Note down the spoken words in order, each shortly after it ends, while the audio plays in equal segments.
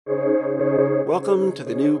Welcome to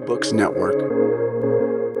the New Books Network.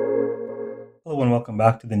 Hello, and welcome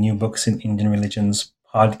back to the New Books in Indian Religions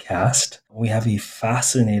podcast. We have a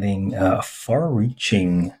fascinating,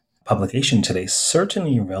 far-reaching publication today,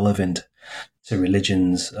 certainly relevant to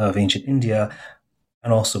religions of ancient India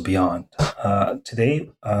and also beyond. Today,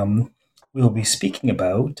 we will be speaking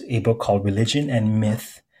about a book called Religion and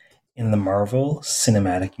Myth in the Marvel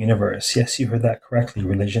Cinematic Universe. Yes, you heard that correctly,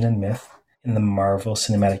 Religion and Myth in the Marvel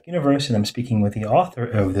Cinematic Universe, and I'm speaking with the author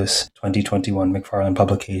of this 2021 McFarland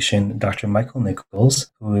publication, Dr. Michael Nichols,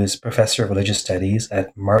 who is Professor of Religious Studies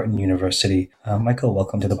at Martin University. Michael,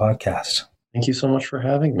 welcome to the podcast. Thank you so much for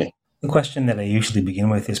having me. The question that I usually begin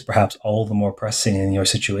with is perhaps all the more pressing in your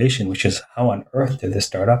situation, which is how on earth did this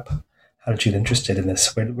start up? How did you get interested in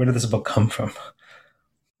this? Where did this book come from?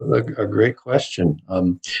 A great question.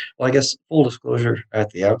 Well, I guess full disclosure at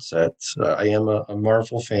the outset, I am a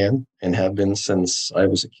Marvel fan and have been since I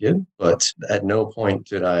was a kid, but at no point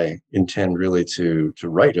did I intend really to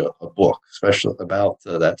write a book, especially about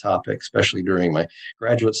that topic, especially during my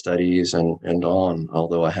graduate studies and on,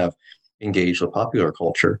 although I have engaged with popular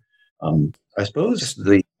culture. I suppose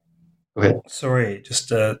Go ahead. Sorry,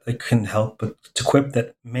 I couldn't help but to quip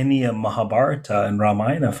that many a Mahabharata and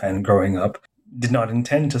Ramayana fan growing up did not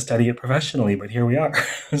intend to study it professionally, but here we are.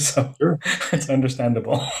 So Sure. It's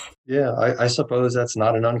understandable. Yeah, I suppose that's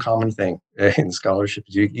not an uncommon thing in scholarship.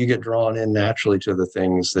 You get drawn in naturally to the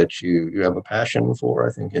things that you have a passion for,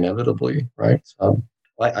 I think, inevitably, right?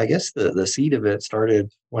 I guess the seed of it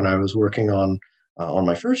started when I was working on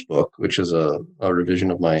my first book, which is a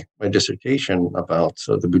revision of my dissertation about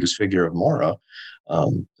the Buddhist figure of Mara.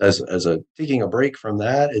 Taking a break from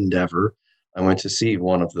that endeavor, I went to see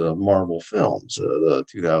one of the Marvel films, the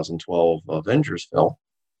 2012 Avengers film.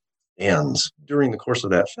 And during the course of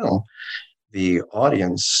that film, the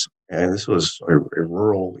audience, and this was a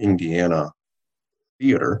rural Indiana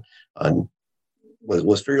theater,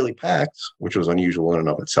 was fairly packed, which was unusual in and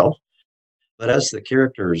of itself. But as the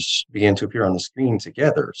characters began to appear on the screen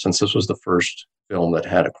together, since this was the first film that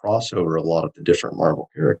had a crossover of a lot of the different Marvel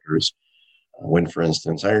characters, when, for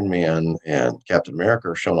instance, Iron Man and Captain America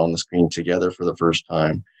are shown on the screen together for the first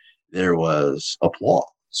time, there was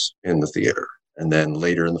applause in the theater. And then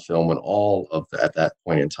later in the film, when at that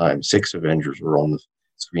point in time, 6 Avengers were on the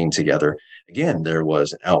screen together, again, there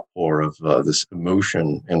was an outpour of this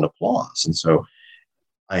emotion and applause. And so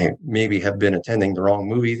I maybe have been attending the wrong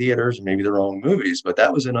movie theaters, maybe the wrong movies, but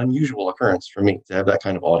that was an unusual occurrence for me to have that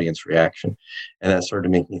kind of audience reaction. And that started to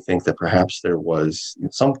make me think that perhaps there was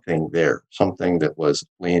something there, something that was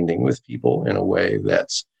landing with people in a way that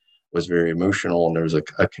was very emotional, and there was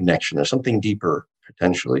a connection or something deeper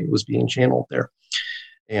potentially was being channeled there.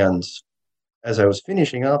 And as I was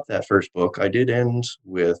finishing up that first book, I did end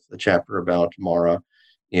with a chapter about Mara,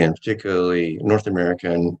 in particularly North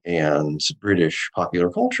American and British popular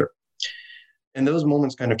culture. And those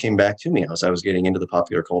moments kind of came back to me as I was getting into the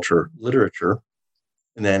popular culture literature.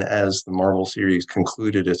 And then as the Marvel series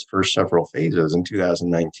concluded its first several phases in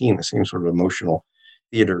 2019, the same sort of emotional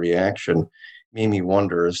theater reaction made me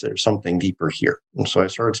wonder, is there something deeper here? And so I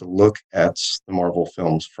started to look at the Marvel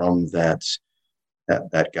films from that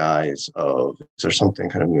guise of, is there something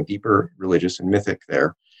kind of deeper, religious and mythic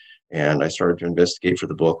there? And I started to investigate for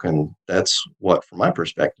the book, and that's what, from my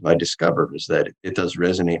perspective, I discovered is that it does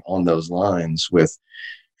resonate on those lines with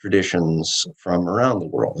traditions from around the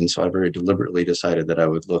world. And so I very deliberately decided that I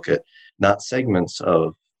would look at not segments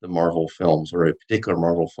of the Marvel films or a particular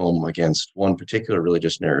Marvel film against one particular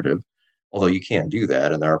religious narrative, although you can't do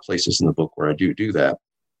that, and there are places in the book where I do that.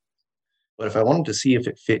 But if I wanted to see if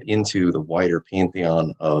it fit into the wider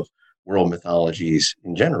pantheon of world mythologies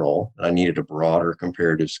in general, I needed a broader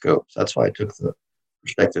comparative scope. So that's why I took the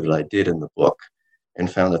perspective that I did in the book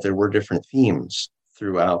and found that there were different themes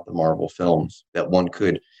throughout the Marvel films that one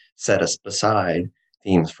could set us beside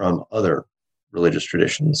themes from other religious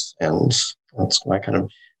traditions. And that's why I kind of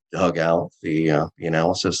dug out the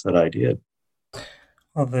analysis that I did.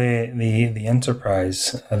 Well, the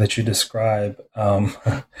enterprise that you describe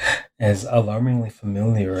is alarmingly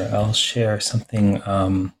familiar. I'll share something.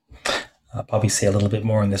 I'll probably say a little bit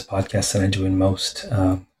more in this podcast than I do in most.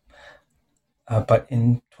 But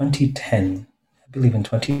in 2010, I believe in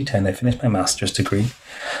 2010, I finished my master's degree.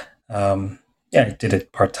 I did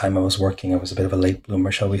it part-time. I was working. I was a bit of a late bloomer,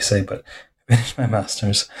 shall we say, but I finished my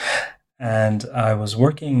master's. And I was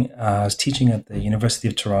working, I was teaching at the University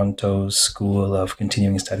of Toronto's School of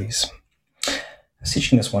Continuing Studies. I was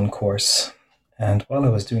teaching this one course. And while I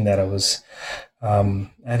was doing that, I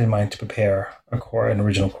had in mind to prepare an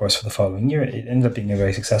original course for the following year. It ended up being a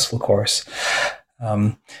very successfthe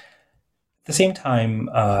the same time,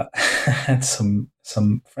 I had some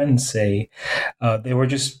friends say they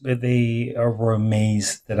were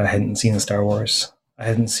amazed that I hadn't seen Star Wars. I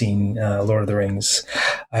hadn't seen Lord of the Rings.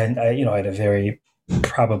 I had a very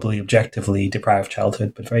probably objectively deprived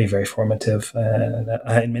childhood, but very, very formative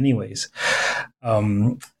in many ways.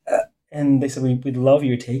 Um, and they said, we'd love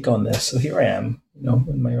your take on this. So here I am,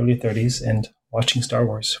 in my early 30s and watching Star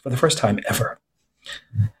Wars for the first time ever.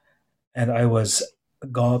 And I was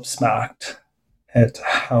gobsmacked at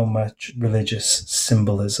how much religious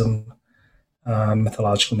symbolism,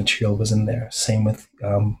 mythological material was in there. Same with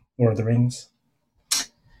Lord of the Rings.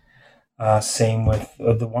 Same with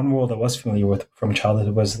the one world I was familiar with from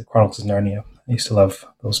childhood was the Chronicles of Narnia. I used to love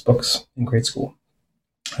those books in grade school.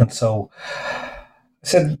 And so I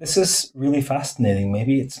said, this is really fascinating.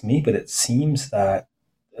 Maybe it's me, but it seems that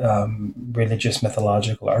religious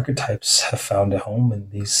mythological archetypes have found a home in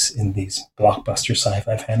these blockbuster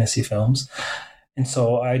sci-fi fantasy films. And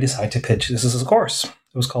so I decided to pitch this as a course.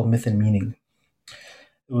 It was called Myth and Meaning.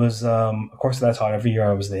 It was a course that I taught every year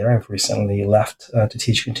I was there. I've recently left to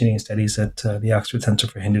teach continuing studies at the Oxford Center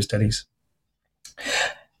for Hindu Studies.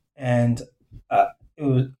 And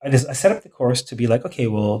I set up the course to be like, okay,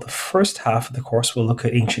 well, the first half of the course will look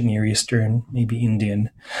at ancient Near Eastern, maybe Indian,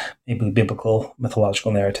 maybe biblical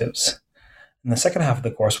mythological narratives. And the second half of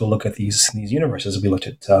the course will look at these universes. We looked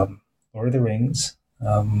at Lord of the Rings,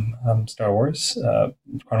 Star Wars,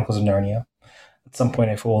 Chronicles of Narnia. At some point,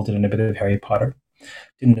 I folded in a bit of Harry Potter.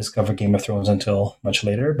 Didn't discover Game of Thrones until much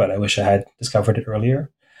later, but I wish I had discovered it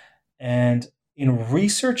earlier. And in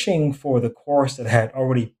researching for the course that I had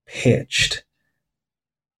already pitched,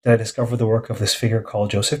 that I discovered the work of this figure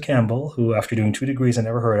called Joseph Campbell, who, after doing 2 degrees, I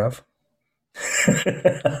never heard of.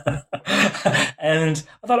 And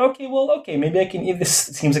I thought, okay, maybe I can. This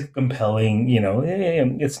seems like a compelling,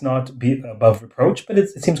 it's not above reproach, but it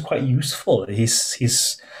seems quite useful.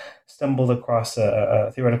 He's stumbled across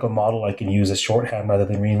a theoretical model I can use as shorthand rather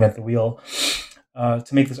than reinvent the wheel to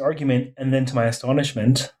make this argument. And then, to my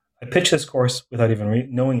astonishment, I pitched this course without even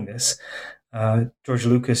knowing this. George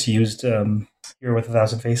Lucas used Hero with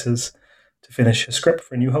 1,000 Faces to finish a script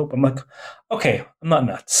for New Hope. I'm like, okay, I'm not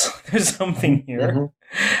nuts. There's something here.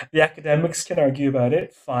 Mm-hmm. The academics can argue about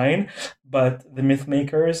it, fine, but the myth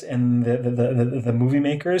makers and the movie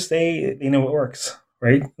makers, they know what works,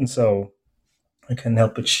 right? And so I couldn't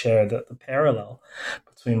help but share the parallel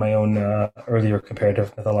between my own earlier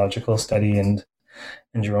comparative mythological study and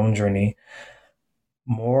your own journey.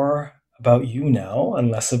 More about you now and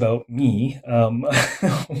less about me.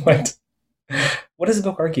 What does the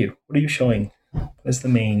book argue? What are you showing? What is the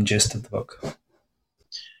main gist of the book?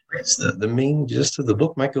 The main gist of the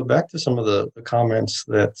book might go back to some of the comments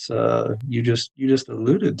that you just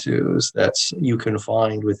alluded to, is that you can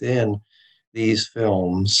find within these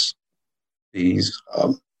films these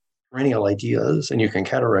perennial ideas, and you can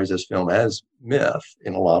categorize this film as myth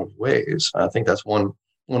in a lot of ways. I think that's one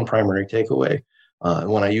primary takeaway.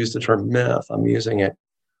 When I use the term myth, I'm using it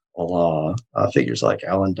a la figures like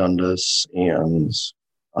Alan Dundas and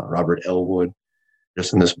Robert Elwood,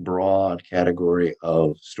 just in this broad category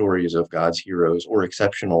of stories of God's heroes or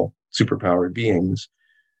exceptional superpowered beings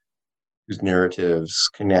whose narratives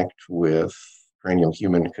connect with perennial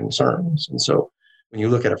human concerns. And so when you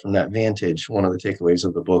look at it from that vantage, one of the takeaways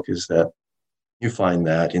of the book is that you find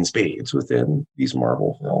that in spades within these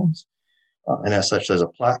Marvel films. And as such, there's a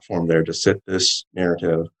platform there to sit this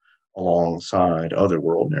narrative alongside other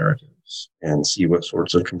world narratives and see what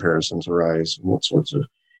sorts of comparisons arise and what sorts of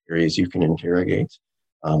areas you can interrogate.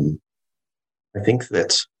 I think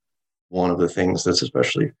that one of the things that's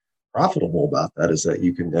especially profitable about that is that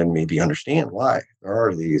you can then maybe understand why there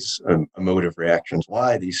are these emotive reactions,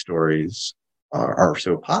 why these stories are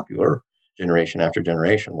so popular generation after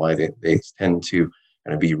generation, why they tend to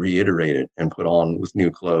kind of be reiterated and put on with new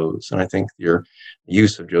clothes. And I think your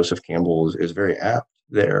use of Joseph Campbell is very apt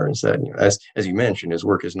there, is that, as you mentioned, his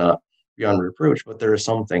work is not beyond reproach, but there is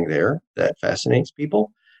something there that fascinates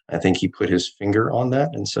people. I think he put his finger on that.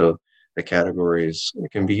 And so the categories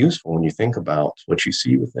can be useful when you think about what you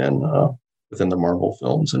see within the Marvel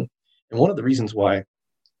films. And one of the reasons why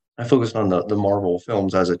I focused on the Marvel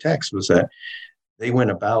films as a text was that they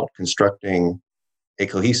went about constructing a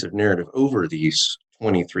cohesive narrative over these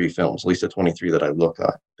 23 films, at least the 23 that I look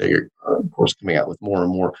at. They are, of course, coming out with more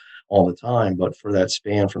and more all the time. But for that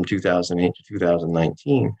span from 2008 to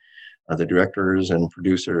 2019, the directors and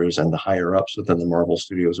producers and the higher-ups within the Marvel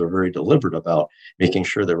Studios were very deliberate about making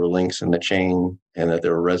sure there were links in the chain and that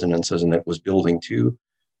there were resonances and that was building to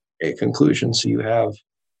a conclusion. So you have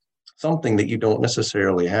something that you don't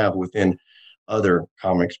necessarily have within other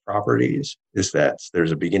comics properties is that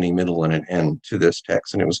there's a beginning, middle, and an end to this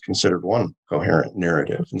text, and it was considered one coherent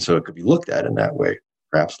narrative. And so it could be looked at in that way,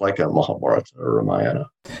 perhaps like a Mahabharata or Ramayana.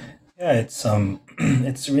 Yeah, it's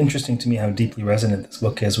it's interesting to me how deeply resonant this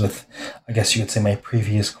book is with, I guess you could say, my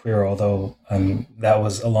previous career. Although that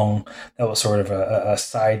was sort of a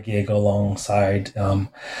side gig alongside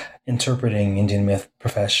interpreting Indian myth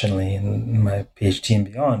professionally in my PhD and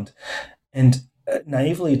beyond. And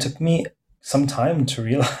naively, it took me some time to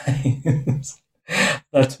realize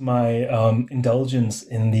that my indulgence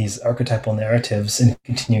in these archetypal narratives in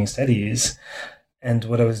continuing studies and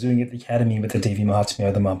what I was doing at the academy with the Devi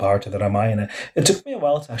Mahatmya, the Mahabharata, the Ramayana, it took me a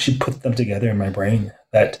while to actually put them together in my brain,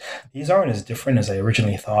 that these aren't as different as I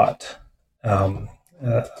originally thought. There's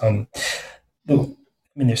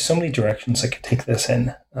so many directions I could take this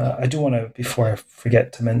in. I do want to, before I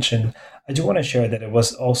forget to mention, I do want to share that it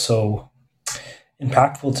was also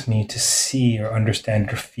impactful to me to see or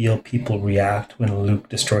understand or feel people react when Luke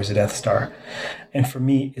destroys the Death Star. And for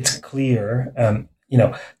me, it's clear,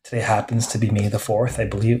 today happens to be May the 4th, I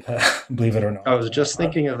believe, believe it or not. I was just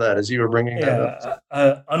thinking of that as you were bringing that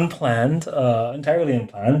up. Unplanned, entirely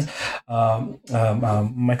unplanned.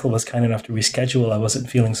 Michael was kind enough to reschedule. I wasn't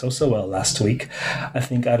feeling so well last week. I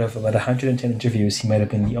think out of about 110 interviews, he might have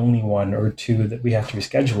been the only one or two that we had to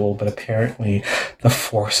reschedule, but apparently the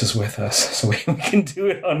Force is with us, so we can do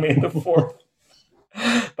it on May the 4th.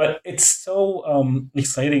 But it's so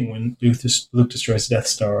exciting when Luke destroys the Death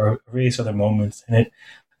Star or various other moments, and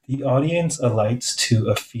the audience alights to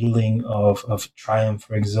a feeling of triumph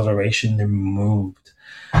or exhilaration. They're moved.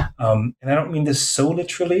 And I don't mean this so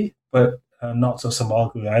literally, but not so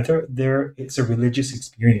symbolically either. It's a religious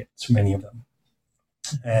experience for many of them.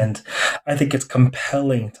 And I think it's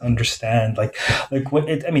compelling to understand,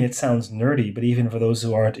 it sounds nerdy, but even for those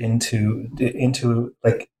who aren't into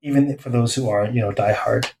even for those who are,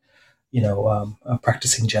 diehard,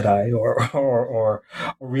 practicing Jedi or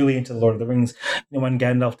really into the Lord of the Rings, when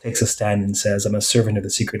Gandalf takes a stand and says, "I'm a servant of the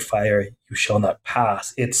secret fire, you shall not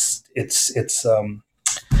pass," it's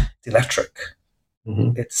electric.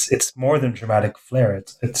 Mm-hmm. It's more than dramatic flair.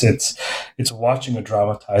 It's watching a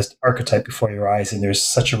dramatized archetype before your eyes, and there's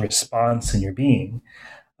such a response in your being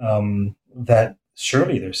that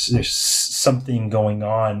surely there's something going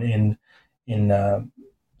on in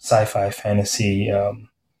sci-fi fantasy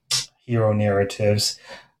hero narratives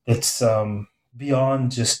that's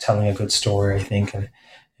beyond just telling a good story, I think, and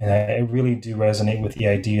I really do resonate with the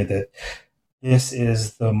idea that this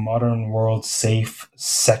is the modern world's safe,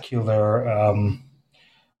 secular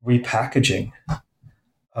repackaging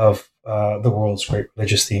of the world's great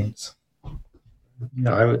religious themes.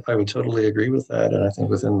 Yeah, I would totally agree with that. And I think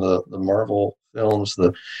within the Marvel films,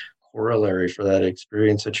 the corollary for that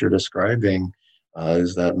experience that you're describing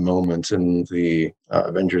is that moment in the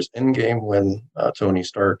Avengers Endgame when Tony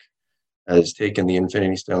Stark has taken the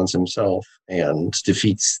Infinity Stones himself and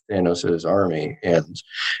defeats Thanos' army. And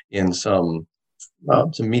in some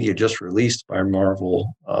media just released by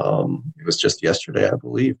Marvel, it was just yesterday, I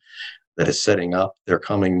believe, that is setting up their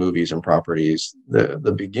coming movies and properties.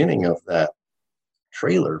 The beginning of that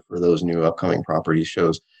trailer for those new upcoming properties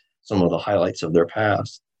shows some of the highlights of their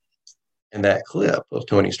past. And that clip of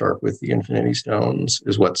Tony Stark with the Infinity Stones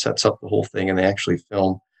is what sets up the whole thing. And they actually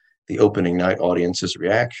film the opening night audience's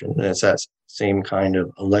reaction. And it's that same kind of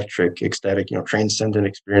electric, ecstatic, transcendent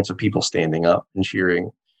experience of people standing up and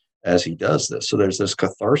cheering as he does this. So there's this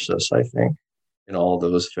catharsis, I think, in all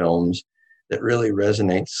those films that really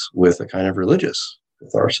resonates with a kind of religious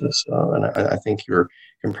catharsis. And I think your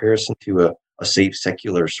comparison to a safe,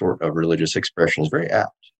 secular sort of religious expression is very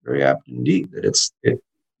apt indeed, that it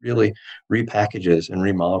really repackages and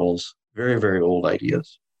remodels very, very old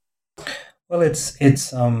ideas. Well, it's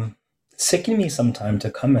taken me some time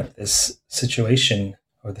to come at this situation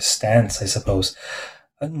or the stance, I suppose.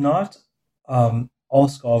 Not all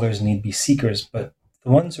scholars need be seekers, but the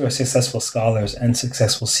ones who are successful scholars and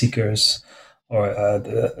successful seekers, or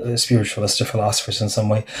the spiritualists or philosophers in some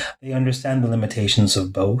way, they understand the limitations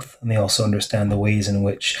of both, and they also understand the ways in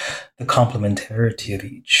which the complementarity of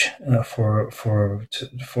each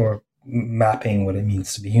for mapping what it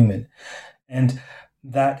means to be human. And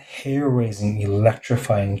that hair-raising,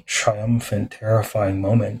 electrifying, triumphant, terrifying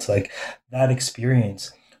moment, like that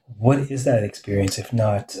experience, what is that experience if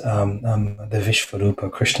not the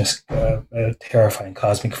Vishvarupa, Krishna's terrifying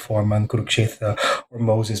cosmic form on Kurukshetra, or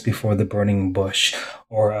Moses before the burning bush,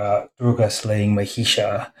 or Durga slaying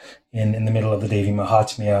Mahisha in the middle of the Devi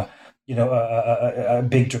Mahatmya, a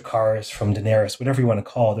big Dracarys from Daenerys, whatever you want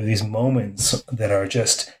to call it. There are these moments that are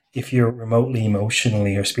just, if you're remotely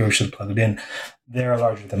emotionally or spiritually plugged in, they're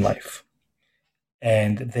larger than life.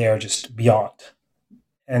 and they are just beyond.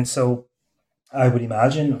 And so I would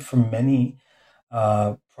imagine for many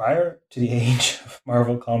prior to the age of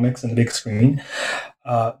Marvel Comics and the big screen,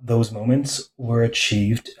 those moments were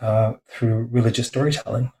achieved through religious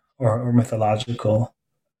storytelling or mythological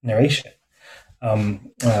narration.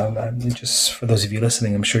 Just for those of you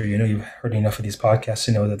listening, I'm sure you've heard enough of these podcasts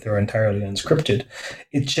to know that they're entirely unscripted.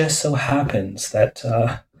 It just so happens that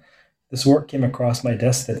this work came across my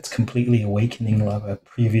desk that's completely awakening a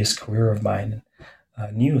previous career of mine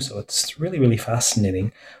new. So it's really, really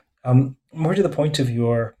fascinating. More to the point of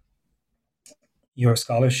your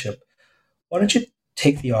scholarship, why don't you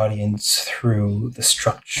take the audience through the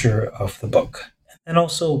structure of the book? And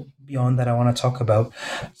also beyond that, I want to talk about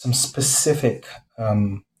some specific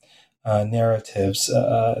narratives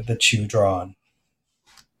that you draw on.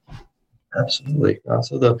 Absolutely.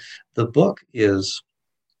 So the book is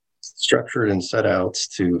structured and set out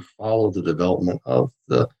to follow the development of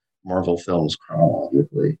the Marvel films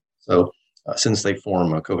chronologically. So since they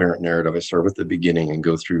form a coherent narrative, I start with the beginning and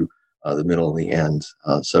go through the middle and the end.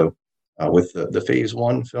 With the Phase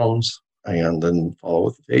 1 films, and then follow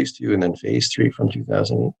with the Phase 2 and then Phase 3 from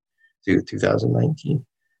 2008 to 2019.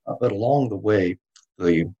 But along the way,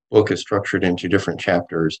 the book is structured into different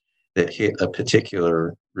chapters that hit a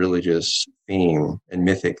particular religious theme and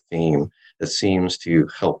mythic theme that seems to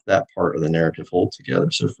help that part of the narrative hold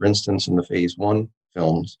together. So, for instance, in the Phase 1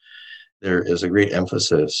 films, there is a great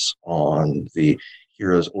emphasis on the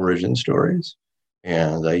hero's origin stories.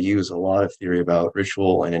 And I use a lot of theory about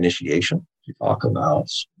ritual and initiation to talk about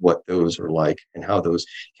what those are like and how those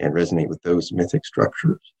can resonate with those mythic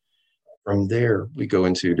structures. From there, we go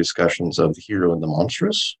into discussions of the hero and the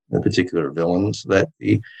monstrous, the particular villains that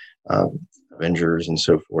the Avengers and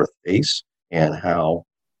so forth face, and how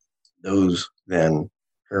those then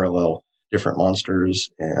parallel different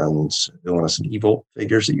monsters and villainous and evil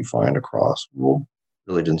figures that you find across world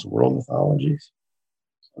religions, world mythologies.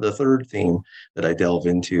 The third theme that I delve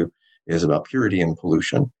into is about purity and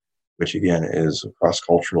pollution, which again is a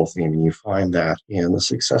cross-cultural theme. And you find that in the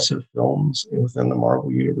successive films within the Marvel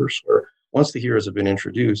universe, where once the heroes have been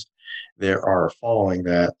introduced, there are following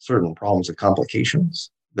that certain problems and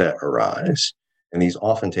complications that arise. And these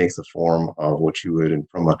often take the form of what you would,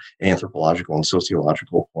 from an anthropological and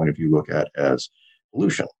sociological point of view, look at as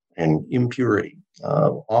pollution and impurity,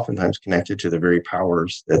 oftentimes connected to the very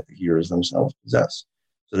powers that the heroes themselves possess.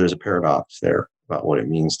 So there's a paradox there about what it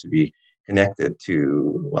means to be connected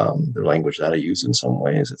to the language that I use in some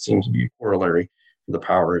ways. It seems to be a corollary to the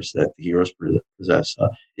powers that the heroes possess.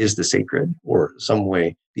 Is the sacred, or some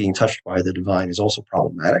way being touched by the divine, is also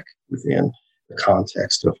problematic within the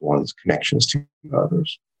context of one's connections to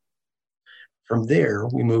others. From there,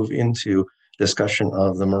 we move into discussion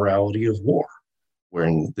of the morality of war,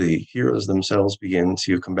 when the heroes themselves begin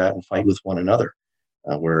to combat and fight with one another.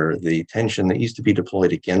 Where the tension that used to be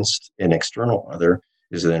deployed against an external other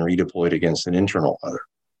is then redeployed against an internal other.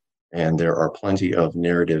 And there are plenty of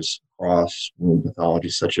narratives across mythology,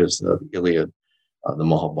 such as the Iliad. The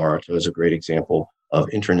Mahabharata is a great example of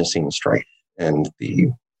internecine strife. And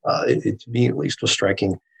it to me at least was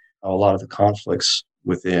striking how a lot of the conflicts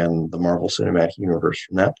within the Marvel Cinematic Universe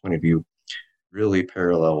from that point of view really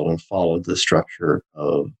paralleled and followed the structure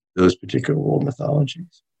of those particular world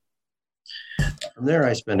mythologies. From there,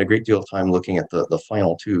 I spend a great deal of time looking at the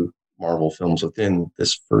final two Marvel films within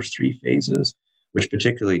this first three phases, which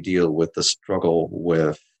particularly deal with the struggle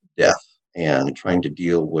with death and trying to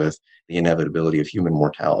deal with the inevitability of human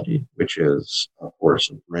mortality, which is, of course,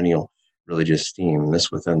 a perennial religious theme.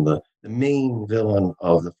 This within the main villain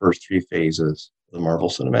of the first three phases of the Marvel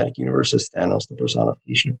Cinematic Universe is Thanos, the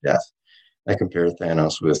personification of death. I compare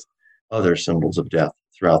Thanos with other symbols of death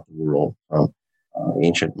throughout the world, from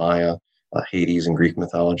ancient Maya, Hades in Greek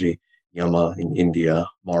mythology, Yama in India,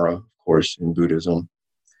 Mara, of course, in Buddhism,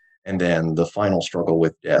 and then the final struggle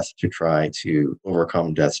with death to try to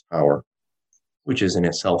overcome death's power, which is in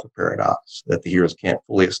itself a paradox, that the heroes can't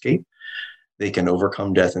fully escape. They can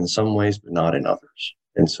overcome death in some ways, but not in others.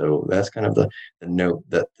 And so that's kind of the note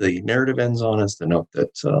that the narrative ends on, is the note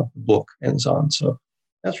that the book ends on. So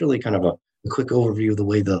that's really kind of a quick overview of the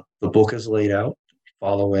way the book is laid out,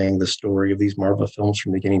 following the story of these Marvel films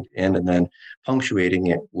from beginning to end, and then punctuating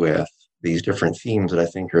it with these different themes that I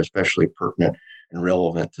think are especially pertinent and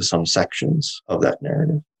relevant to some sections of that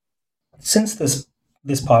narrative. Since this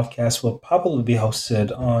podcast will probably be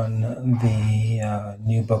hosted on the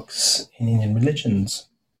New Books in Indian Religions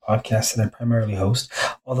podcast that I primarily host,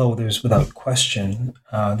 although there's without question,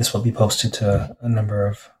 this will be posted to a number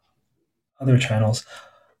of other channels.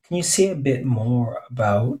 Can you say a bit more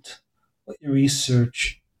about what your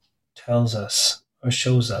research tells us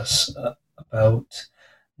shows us about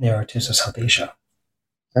narratives of South Asia?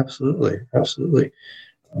 Absolutely, absolutely.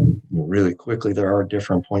 Really quickly, there are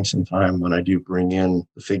different points in time when I do bring in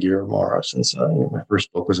the figure of Mara, since my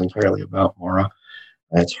first book was entirely about Mara.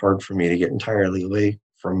 It's hard for me to get entirely away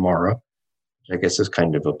from Mara, which I guess is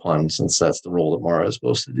kind of a pun, since that's the role that Mara is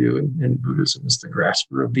supposed to do in Buddhism, is the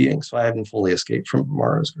grasper of being. So I haven't fully escaped from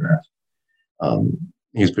Mara's grasp.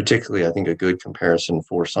 He's particularly, I think, a good comparison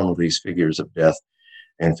for some of these figures of death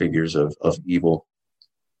and figures of evil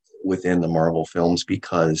within the Marvel films,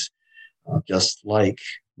 because just like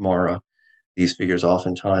Mara, these figures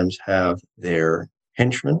oftentimes have their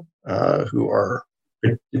henchmen who are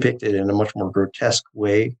depicted in a much more grotesque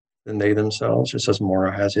way than they themselves, just as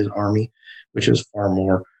Mara has his army, which is far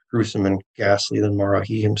more gruesome and ghastly than Mara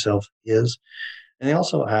he himself is. And they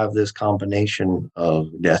also have this combination of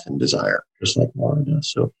death and desire, just like Mara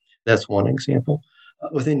does. So that's one example.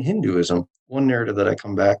 Within Hinduism, one narrative that I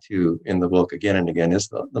come back to in the book again and again is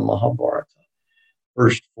the Mahabharata.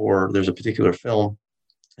 First, there's a particular film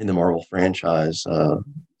in the Marvel franchise,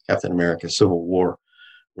 Captain America Civil War,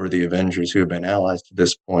 where the Avengers, who have been allies to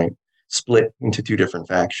this point, split into two different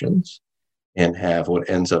factions and have what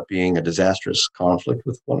ends up being a disastrous conflict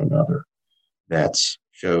with one another that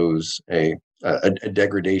shows a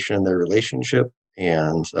degradation in their relationship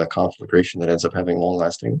and a conflagration that ends up having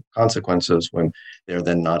long-lasting consequences when they're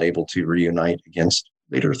then not able to reunite against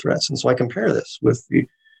later threats. And so I compare this with the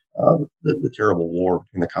terrible war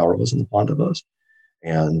between the Kauravas and the Pandavas,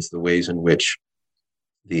 and the ways in which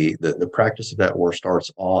the practice of that war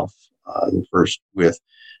starts off first with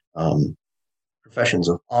professions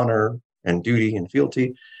of honor and duty and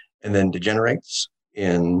fealty, and then degenerates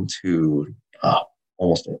into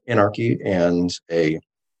almost an anarchy and a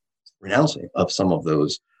renouncing of some of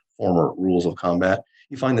those former rules of combat.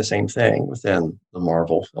 You find the same thing within the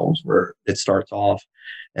Marvel films, where it starts off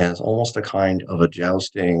as almost a kind of a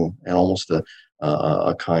jousting and almost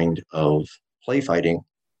a kind of play fighting,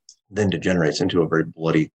 then degenerates into a very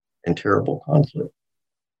bloody and terrible conflict.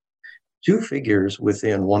 Two figures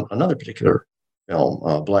within another particular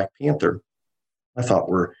film, Black Panther, I thought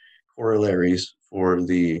were corollaries for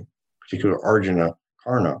the particular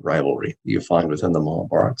Arjuna-Karna rivalry that you find within the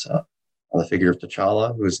Mahabharata. The figure of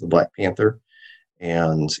T'Challa, who is the Black Panther,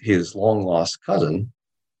 and his long-lost cousin,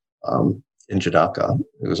 N'Jadaka,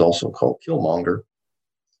 who is also called Killmonger,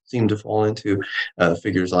 seem to fall into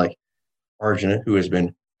figures like Arjuna, who has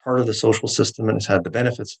been part of the social system and has had the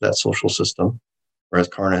benefits of that social system, whereas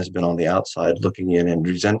Karna has been on the outside looking in and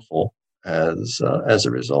resentful as a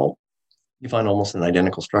result. You find almost an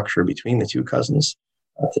identical structure between the two cousins,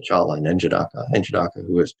 T'Challa and N'Jadaka. N'Jadaka,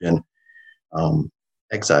 who has been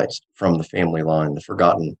excised from the family line, the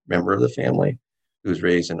forgotten member of the family, who's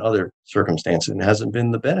raised in other circumstances and hasn't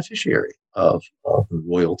been the beneficiary of the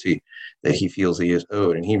royalty that he feels he is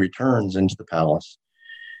owed. And he returns into the palace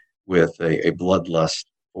with a bloodlust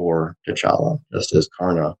for T'Challa, just as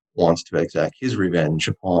Karna wants to exact his revenge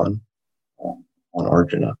on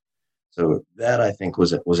Arjuna. So that, I think,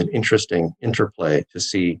 was an interesting interplay to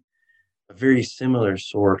see a very similar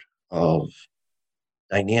sort of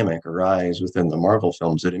dynamic arise within the Marvel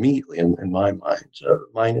films that immediately, in my mind,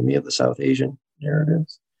 reminded me of the South Asian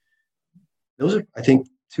narratives. Those are, I think,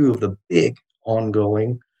 two of the big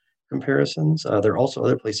ongoing comparisons. There are also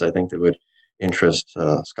other places I think that would interest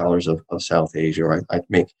scholars of South Asia, or I'd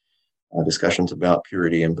make discussions about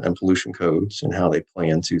purity and pollution codes and how they play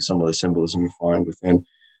into some of the symbolism you find within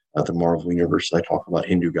the Marvel universe. I talk about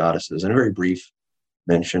Hindu goddesses, and a very brief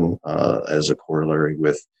mention as a corollary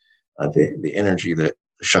with the energy, that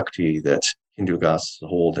the Shakti that Hindu goddesses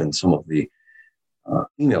hold, and some of the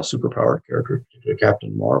female superpower characters, particularly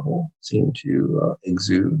Captain Marvel, seem to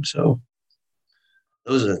exude. So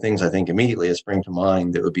those are the things I think immediately that spring to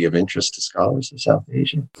mind that would be of interest to scholars of South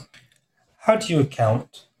Asia. How do you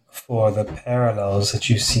account for the parallels that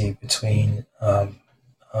you see between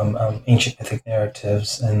ancient mythic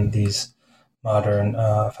narratives and these modern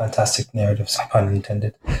fantastic narratives, pun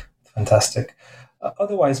intended, fantastic?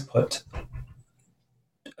 Otherwise put,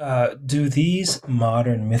 do these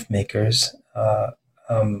modern myth makers,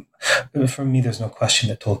 for me, there's no question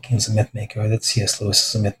that Tolkien's a myth maker, that C.S. Lewis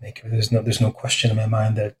is a myth maker. There's no question in my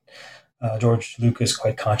mind that George Lucas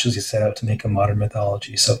quite consciously set out to make a modern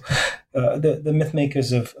mythology. So the myth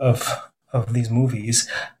makers of these movies,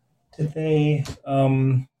 did they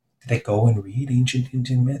go and read ancient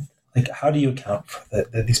Indian myth? Like, how do you account for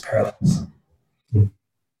these parallels?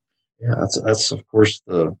 Yeah, that's of course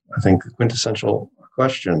I think the quintessential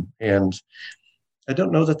question, and I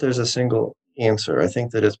don't know that there's a single answer. I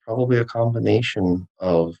think that it's probably a combination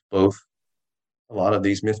of both. A lot of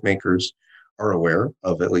these myth makers are aware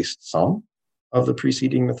of at least some of the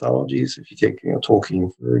preceding mythologies. If you take,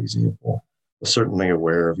 Tolkien, for example, was certainly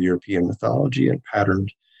aware of European mythology and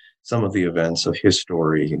patterned some of the events of his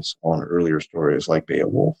stories on earlier stories, like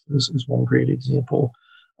Beowulf is one great example.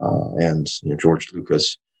 And George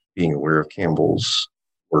Lucas, being aware of Campbell's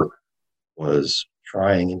work, was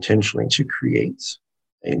trying intentionally to create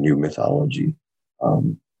a new mythology.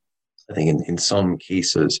 I think in some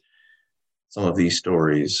cases, some of these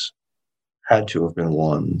stories had to have been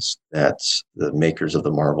ones that the makers of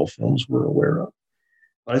the Marvel films were aware of.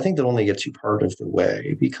 But I think that only gets you part of the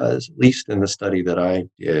way, because at least in the study that I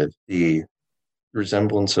did, the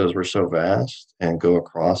resemblances were so vast and go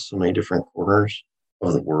across so many different corners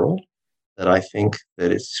of the world that I think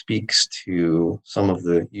that it speaks to some of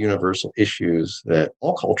the universal issues that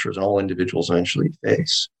all cultures and all individuals eventually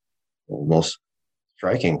face. The most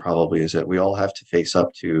striking probably is that we all have to face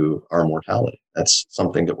up to our mortality. That's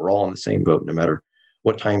something that we're all in the same boat, no matter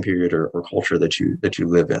what time period or culture that you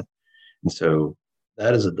live in. And so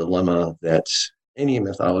that is a dilemma that any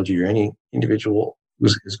mythology or any individual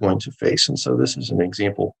is going to face. And so this is an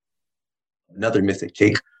example, another mythic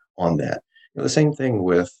take on that. The same thing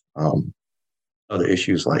with other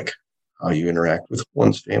issues like how you interact with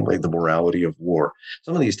one's family, the morality of war.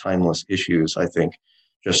 Some of these timeless issues, I think,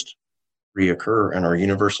 just reoccur and are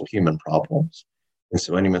universal human problems. And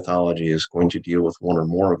so any mythology is going to deal with one or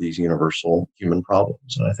more of these universal human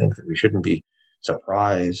problems. And I think that we shouldn't be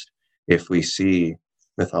surprised if we see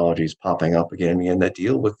mythologies popping up again and again that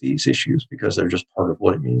deal with these issues, because they're just part of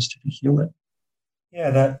what it means to be human.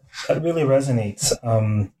 Yeah, that really resonates.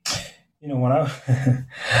 When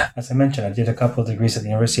as I mentioned, I did a couple of degrees at the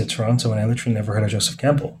University of Toronto, and I literally never heard of Joseph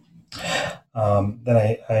Campbell.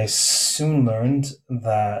 Then I soon learned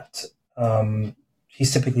that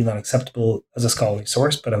he's typically not acceptable as a scholarly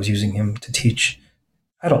source, but I was using him to teach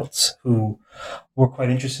adults who were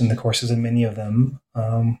quite interested in the courses, and many of them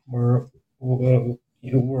were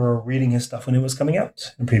reading his stuff when it was coming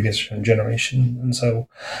out in previous generation. And so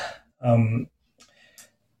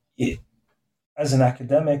as an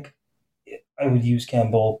academic, I would use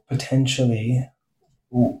Campbell potentially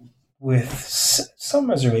with some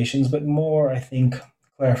reservations, but more, I think,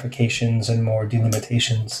 clarifications and more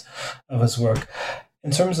delimitations of his work.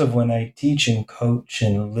 In terms of when I teach and coach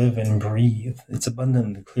and live and breathe, it's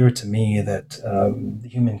abundantly clear to me that the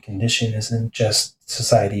human condition isn't just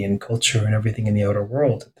society and culture and everything in the outer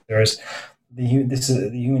world.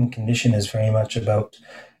 The human condition is very much about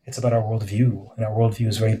our worldview, and our worldview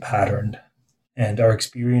is very patterned. And our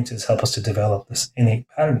experiences help us to develop this innate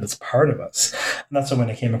pattern that's part of us. And that's when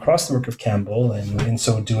I came across the work of Campbell, and in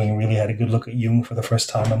so doing really had a good look at Jung for the first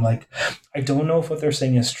time. I'm like, I don't know if what they're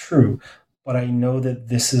saying is true, but I know that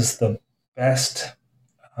this is the best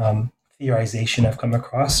theorization I've come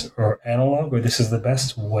across, or analog, or this is the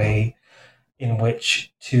best way in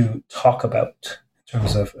which to talk about, in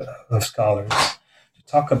terms of scholars, to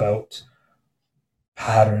talk about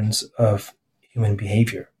patterns of human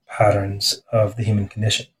behavior, patterns of the human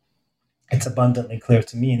condition. It's abundantly clear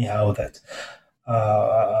to me, anyhow, that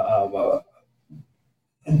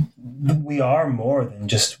we are more than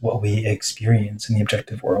just what we experience in the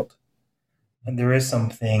objective world. And there is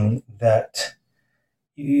something that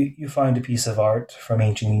you find a piece of art from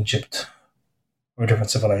ancient Egypt or a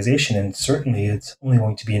different civilization, and certainly it's only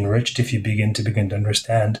going to be enriched if you begin to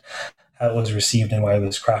understand how it was received and why it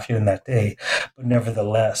was crafted in that day. But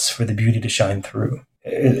nevertheless, for the beauty to shine through,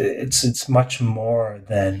 it's much more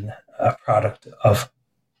than a product of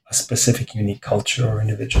a specific unique culture or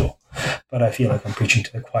individual. But I feel like I'm preaching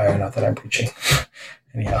to the choir, not that I'm preaching.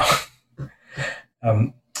 Anyhow,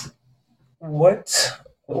 what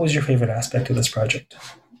was your favorite aspect of this project?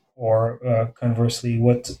 Or conversely,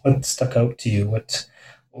 what stuck out to you? What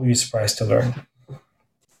were you surprised to learn?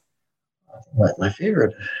 My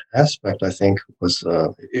favorite aspect, I think, was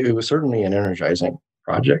it was certainly an energizing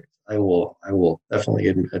project. I will definitely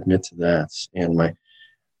admit to that. And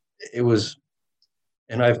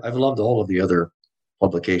I've loved all of the other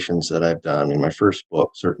publications that I've done. In my first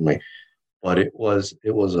book, certainly, but it was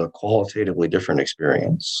a qualitatively different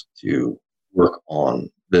experience to work on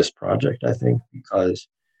this project, I think, because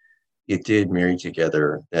it did marry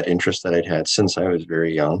together that interest that I'd had since I was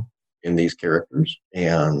very young in these characters,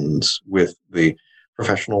 and with the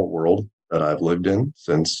professional world that I've lived in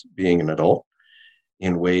since being an adult,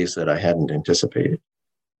 in ways that I hadn't anticipated.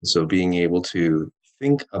 So being able to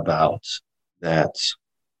think about that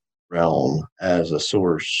realm as a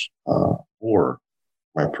source for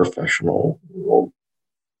my professional world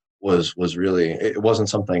was really, it wasn't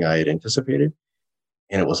something I had anticipated,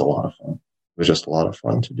 and it was a lot of fun. It was just a lot of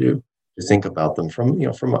fun to do. to think about them from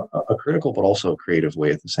a critical but also a creative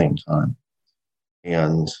way at the same time.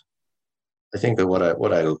 And I think that what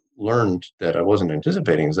I learned that I wasn't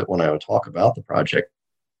anticipating is that when I would talk about the project,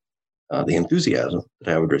 the enthusiasm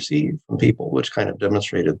that I would receive from people, which kind of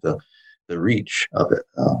demonstrated the reach of it.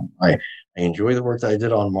 I enjoy the work that I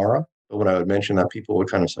did on Mara, but when I would mention that, people would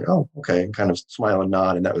kind of say, "Oh, okay," and kind of smile and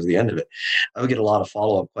nod, and that was the end of it. I would get a lot of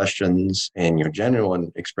follow-up questions and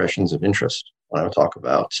genuine expressions of interest when I would talk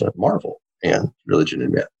about Marvel and religion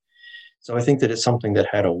and myth. So I think that it's something that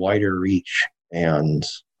had a wider reach, and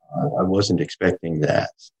I wasn't expecting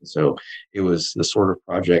that. So it was the sort of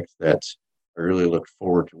project that I really looked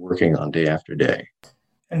forward to working on day after day.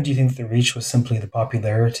 And do you think the reach was simply the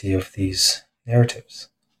popularity of these narratives?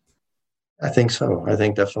 I think so. I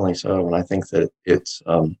think definitely so. And I think that it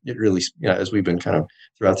really, as we've been kind of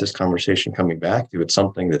throughout this conversation coming back to, it's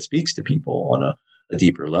something that speaks to people on a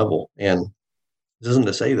deeper level. And this isn't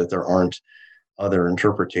to say that there aren't other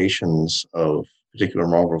interpretations of particular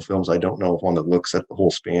Marvel films. I don't know of one that looks at the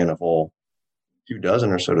whole span of all 2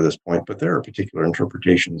 dozen or so to this point, but there are particular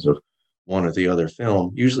interpretations of one or the other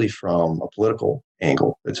film, usually from a political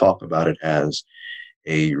angle. They talk about it as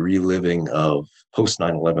a reliving of post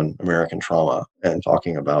 9/11 American trauma and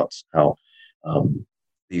talking about how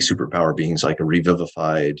these superpower beings like a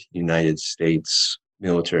revivified United States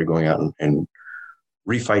military going out and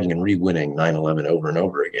refighting and re-winning 9/11 over and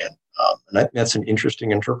over again. And that's an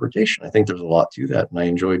interesting interpretation. I think there's a lot to that, and I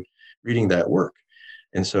enjoyed reading that work.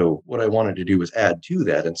 And so what I wanted to do was add to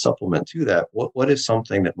that and supplement to that. What is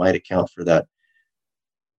something that might account for that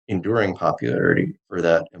enduring popularity, for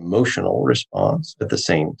that emotional response at the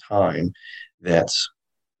same time that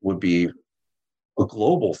would be a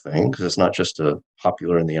global thing, because it's not just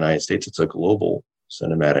popular in the United States, it's a global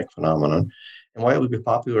cinematic phenomenon, and why it would be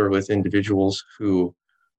popular with individuals who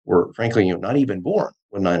were, frankly, not even born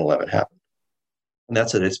when 9/11 happened. And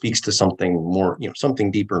that's it. It speaks to something more,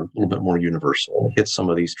 something deeper, a little bit more universal. It hits some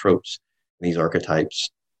of these tropes, these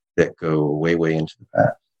archetypes that go way, way into the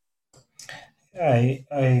past.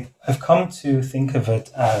 Yeah, I've come to think of it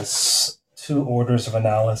as two orders of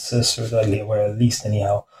analysis, or at least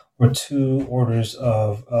anyhow, or two orders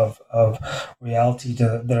of reality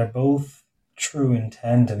that are both true in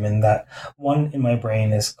tandem, in that one in my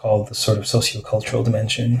brain is called the sort of sociocultural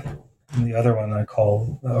dimension, and the other one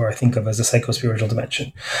I think of as a psychospiritual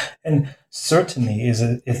dimension. And certainly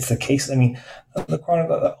it's the case. I mean,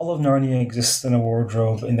 all of Narnia exists in a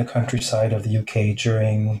wardrobe in the countryside of the UK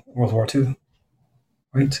during World War II,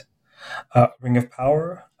 right? Ring of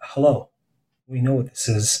Power, hello. We know what this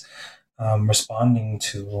is responding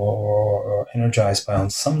to or energized by on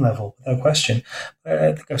some level, without question.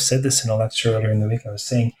 I think I've said this in a lecture earlier in the week. I was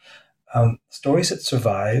saying stories that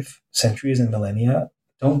survive centuries and millennia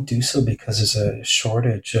don't do so because there's a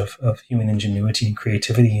shortage of human ingenuity and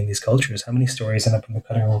creativity in these cultures. How many stories end up on the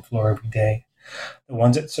cutting room floor every day? The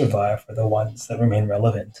ones that survive are the ones that remain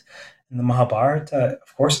relevant. And the Mahabharata,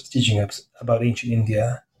 of course, it's teaching us about ancient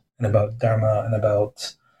India and about Dharma and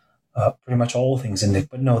about pretty much all things Indic.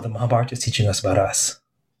 But no, the Mahabharata is teaching us about us.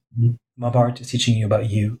 Mm-hmm. Mahabharata is teaching you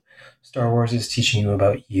about you. Star Wars is teaching you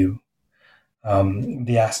about you.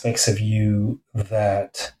 The aspects of you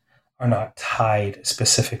that are not tied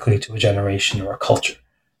specifically to a generation or a culture.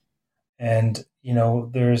 And,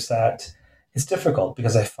 there's that. It's difficult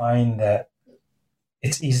because I find that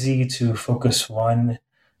it's easy to focus on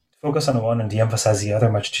one and de-emphasize the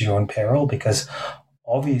other, much to your own peril, because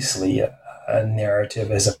obviously a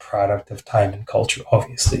narrative is a product of time and culture,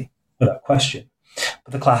 obviously, without question.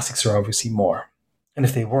 But the classics are obviously more. And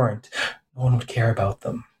if they weren't, no one would care about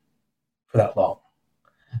them for that long.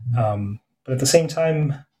 But at the same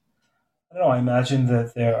time, I don't know, I imagine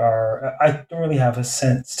that I don't really have a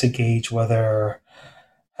sense to gauge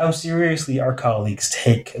how seriously our colleagues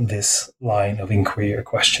take this line of inquiry or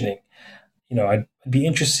questioning. I'd be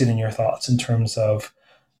interested in your thoughts in terms of,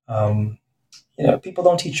 people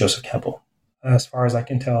don't teach Joseph Campbell. As far as I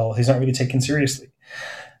can tell, he's not really taken seriously.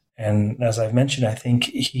 And as I've mentioned, I think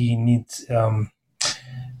he needs, I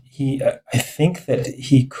think that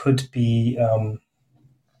he could be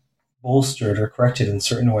bolstered or corrected in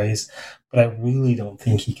certain ways, but I really don't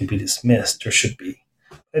think he could be dismissed or should be.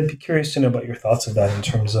 I'd be curious to know about your thoughts of that in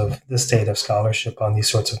terms of the state of scholarship on these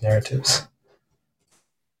sorts of narratives.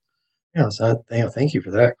 Yeah, so thank you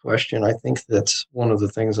for that question. I think that's one of the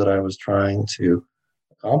things that I was trying to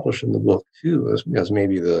accomplish in the book too, as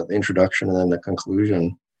maybe the introduction and then the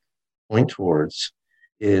conclusion point towards,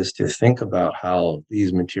 is to think about how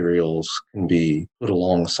these materials can be put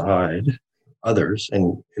alongside others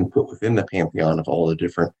and put within the pantheon of all the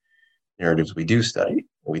different narratives we do study,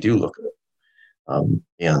 we do look at. And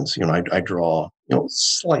I draw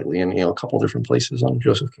slightly in a couple different places on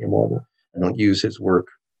Joseph K. Marble. I don't use his work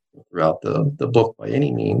throughout the book by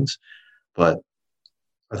any means, but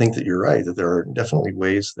I think that you're right, that there are definitely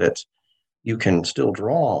ways that you can still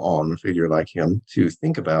draw on a figure like him to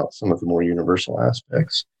think about some of the more universal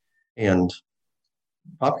aspects. And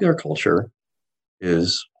popular culture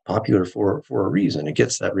is popular for a reason. It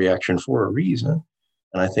gets that reaction for a reason.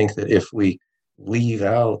 And I think that if we leave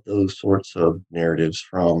out those sorts of narratives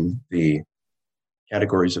from the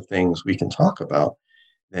categories of things we can talk about,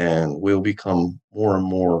 then we'll become more and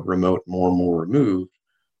more remote, more and more removed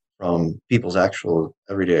from people's actual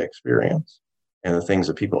everyday experience and the things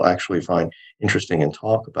that people actually find interesting and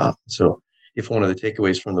talk about. So if one of the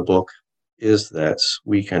takeaways from the book is that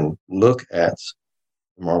we can look at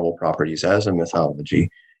the Marvel properties as a mythology,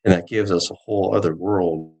 and that gives us a whole other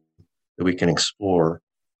world that we can explore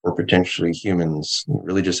for potentially humans'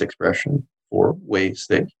 religious expression, for ways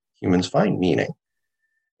that humans find meaning.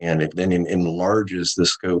 And it then enlarges the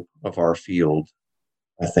scope of our field,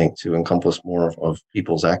 I think, to encompass more of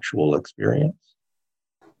people's actual experience.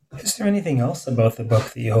 Is there anything else about the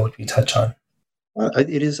book that you hope you touch on?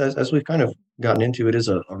 It is, as we've kind of gotten into, it is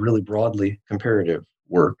a really broadly comparative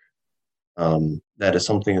work. That is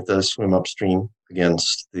something that does swim upstream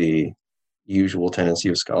against the usual tendency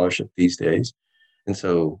of scholarship these days. And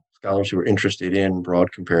so scholars who are interested in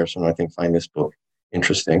broad comparison, I think, find this book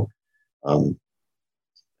interesting.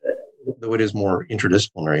 Though it is more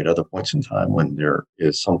interdisciplinary at other points in time, when there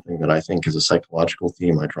is something that I think is a psychological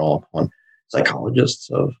theme, I draw upon psychologists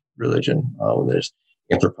of religion. When there's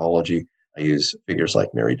anthropology, I use figures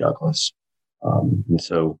like Mary Douglas. And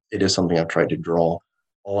so it is something I've tried to draw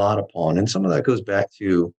a lot upon. And some of that goes back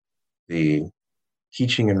to the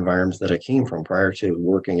teaching environments that I came from. Prior to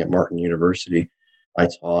working at Martin University, I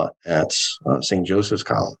taught at St. Joseph's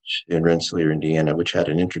College in Rensselaer, Indiana, which had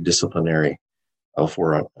an interdisciplinary,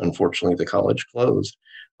 before unfortunately the college closed.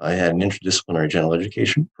 I had an interdisciplinary general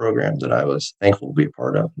education program that I was thankful to be a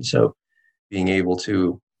part of. And so being able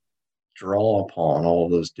to draw upon all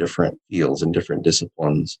of those different fields and different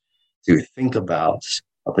disciplines to think about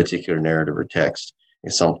a particular narrative or text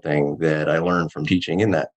is something that I learned from teaching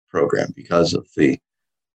in that program, because of the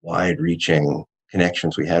wide-reaching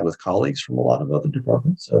connections we had with colleagues from a lot of other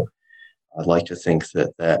departments. So I'd like to think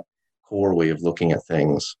that that core way of looking at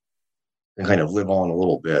things can kind of live on a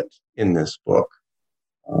little bit in this book.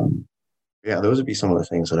 Those would be some of the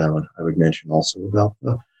things that I would mention also about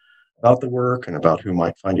the work and about who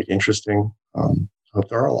might find it interesting. I hope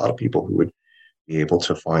there are a lot of people who would be able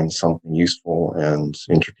to find something useful and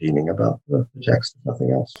entertaining about the text, if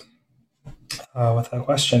nothing else. Without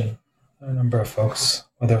question, a number of folks,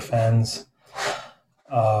 whether fans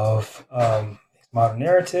of these modern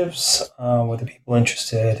narratives, whether people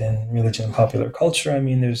interested in religion and popular culture. I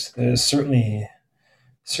mean, there's certainly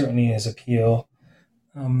is appeal.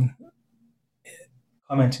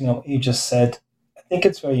 Commenting on what you just said, I think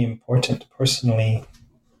it's very important. Personally,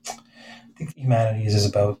 I think the humanities is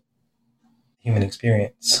about human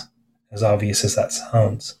experience, as obvious as that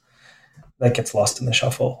sounds. That gets lost in the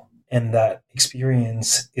shuffle, and that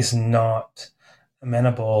experience is not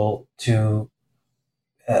amenable to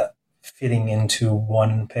fitting into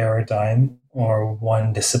one paradigm or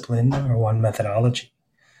one discipline or one methodology.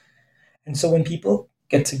 And so when people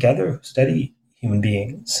get together who study human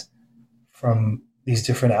beings from these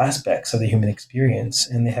different aspects of the human experience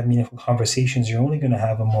and they have meaningful conversations, you're only going to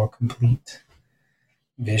have a more complete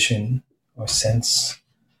vision or sense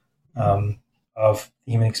of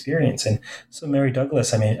the human experience. And so Mary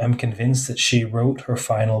Douglas, I mean, I'm convinced that she wrote her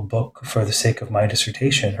final book for the sake of my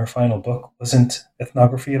dissertation. Her final book wasn't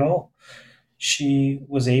ethnography at all. She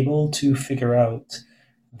was able to figure out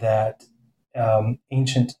that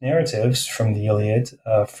ancient narratives from the Iliad,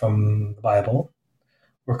 from the Bible,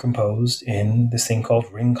 were composed in this thing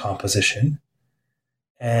called ring composition,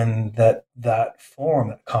 and that form,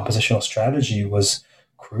 that compositional strategy, was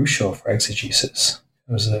crucial for exegesis.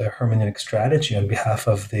 It was a hermeneutic strategy on behalf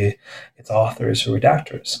of its authors or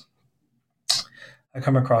redactors. I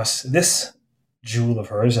come across this jewel of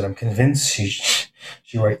hers, and I'm convinced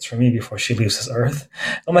she writes for me before she leaves this earth.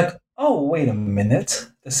 I'm like, oh, wait a minute.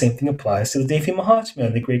 The same thing applies to the Devi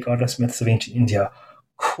Mahatmya, the great goddess myths of ancient India.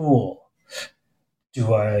 Cool.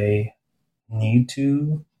 Do I need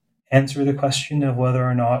to answer the question of whether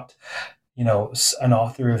or not, an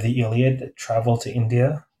author of the Iliad traveled to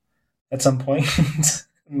India at some point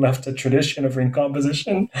and left a tradition of ring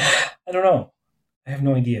composition? I don't know. I have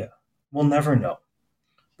no idea. We'll never know.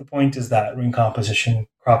 The point is that ring composition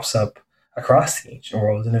crops up across the ancient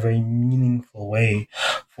world in a very meaningful way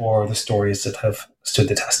for the stories that have stood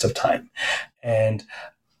the test of time. And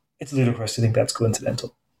it's ludicrous to think that's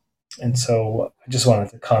coincidental. And so I just wanted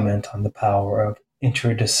to comment on the power of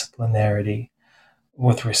interdisciplinarity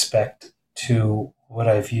with respect to what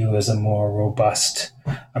I view as a more robust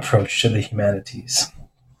approach to the humanities.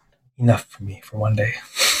 Enough for me for one day.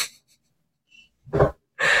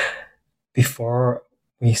 Before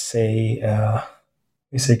we say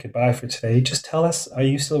goodbye for today, just tell us: are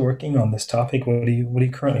you still working on this topic? What are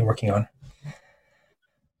you currently working on?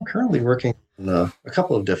 I'm currently working on a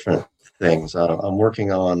couple of different things. I'm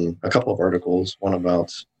working on a couple of articles, one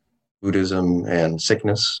about Buddhism and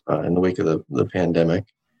sickness in the wake of the pandemic.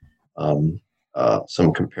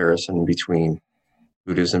 Some comparison between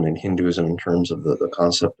Buddhism and Hinduism in terms of the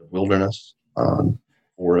concept of wilderness,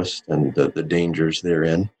 forest, and the dangers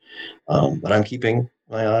therein. But I'm keeping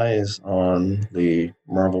my eyes on the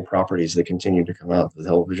Marvel properties that continue to come out, the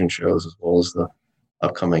television shows, as well as the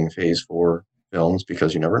upcoming Phase 4 films,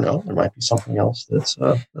 because you never know. There might be something else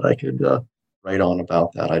that I could write on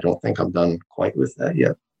about that. I don't think I'm done quite with that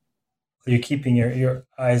yet. You're keeping your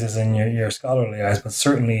eyes as in your scholarly eyes, but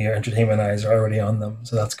certainly your entertainment eyes are already on them,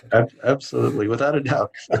 so that's good. Absolutely, without a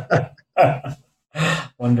doubt.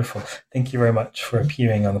 Wonderful. Thank you very much for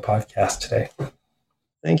appearing on the podcast today.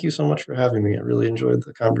 Thank you so much for having me. I really enjoyed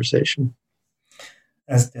the conversation.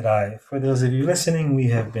 As did I. For those of you listening, we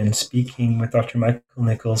have been speaking with Dr. Michael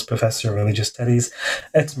Nichols, Professor of Religious Studies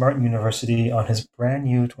at Martin University, on his brand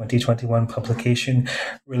new 2021 publication,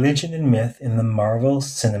 Religion and Myth in the Marvel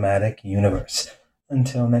Cinematic Universe.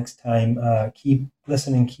 Until next time, keep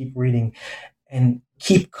listening, keep reading, and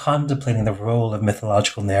keep contemplating the role of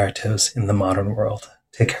mythological narratives in the modern world.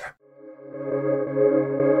 Take care.